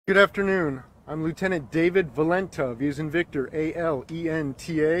Good afternoon. I'm Lieutenant David Valenta, V as in Victor,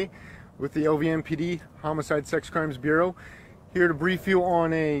 A-L-E-N-T-A, with the LVMPD Homicide Sex Crimes Bureau, here to brief you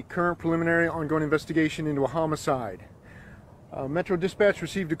on a current preliminary ongoing investigation into a homicide. Metro Dispatch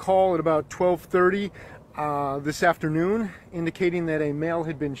received a call at about 12:30 this afternoon indicating that a male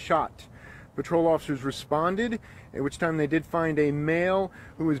had been shot. Patrol officers responded, at which time they did find a male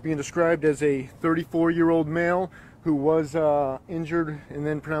who was being described as a 34-year-old male who was injured and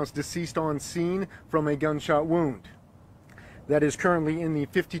then pronounced deceased on scene from a gunshot wound. That is currently in the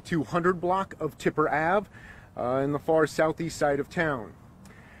 5200 block of Tipper Ave in the far southeast side of town.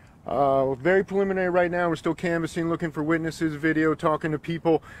 Very preliminary right now. We're still canvassing, looking for witnesses, video, talking to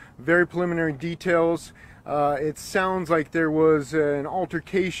people. Very preliminary details. It sounds like there was an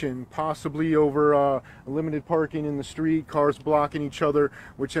altercation, possibly over limited parking in the street, cars blocking each other,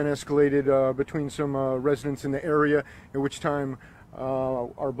 which then escalated between some residents in the area, at which time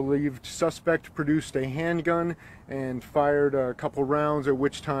our believed suspect produced a handgun and fired a couple rounds, at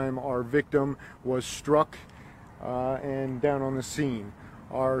which time our victim was struck and down on the scene.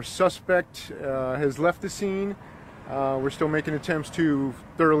 Our suspect has left the scene. We're still making attempts to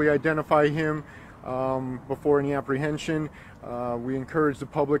thoroughly identify him before any apprehension. We encourage the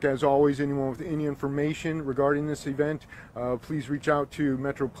public, as always, anyone with any information regarding this event, please reach out to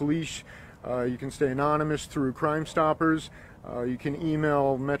Metro Police. You can stay anonymous through Crime Stoppers. You can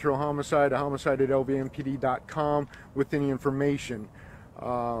email Metro Homicide at homicide@lvmpd.com with any information.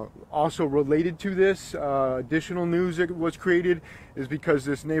 Also related to this, additional news that was created is because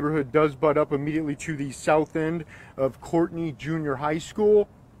this neighborhood does butt up immediately to the south end of Courtney Junior High School.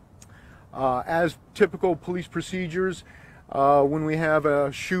 As typical police procedures, when we have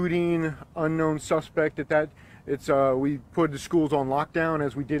a shooting, unknown suspect, we put the schools on lockdown,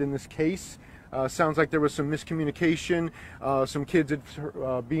 as we did in this case. Sounds like there was some miscommunication. Some kids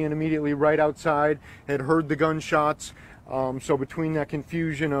being immediately right outside had heard the gunshots. So between that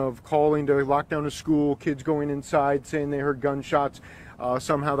confusion of calling to lock down a school, kids going inside saying they heard gunshots,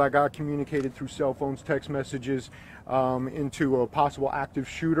 somehow that got communicated through cell phones, text messages, into a possible active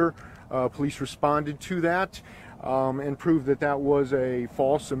shooter. Police responded to that and proved that that was a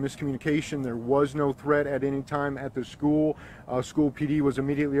miscommunication. There was no threat at any time at the school. School PD was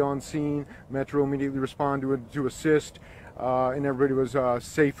immediately on scene. Metro immediately responded to assist. And everybody was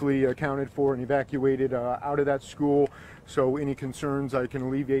safely accounted for and evacuated out of that school. So any concerns I can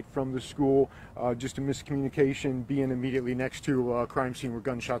alleviate from the school, just a miscommunication, being immediately next to a crime scene where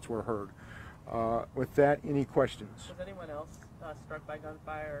gunshots were heard. With that, any questions? Was anyone else struck by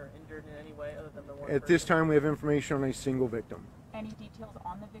gunfire or injured in any way other than the one At this time, we have information on a single victim. Any details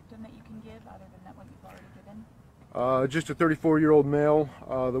on the victim that you can give other than that what you've already given? Just a 34-year-old male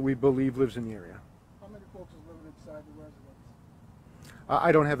that we believe lives in the area. How many folks is living inside the residence?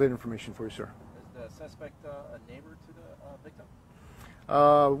 I don't have that information for you, sir. Is the suspect a neighbor to the victim?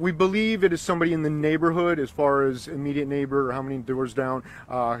 We believe it is somebody in the neighborhood. As far as immediate neighbor or how many doors down,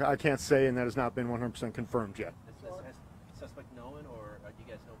 I can't say, and that has not been 100% confirmed yet. Is the suspect known, or do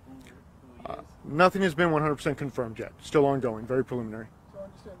you guys know who he is? Nothing has been 100% confirmed yet. Still ongoing, very preliminary. So I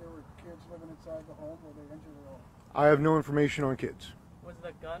understand there were kids living inside the home. Were they injured at all? I have no information on kids. Was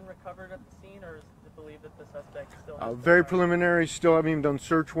the gun recovered at the scene, or is it believed that the suspect still has Very preliminary. Still haven't even done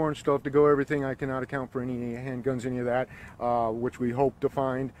search warrants. Still have to go everything. I cannot account for any handguns, any of that, which we hope to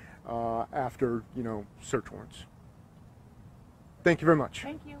find after, search warrants. Thank you very much.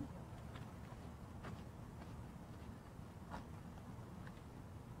 Thank you.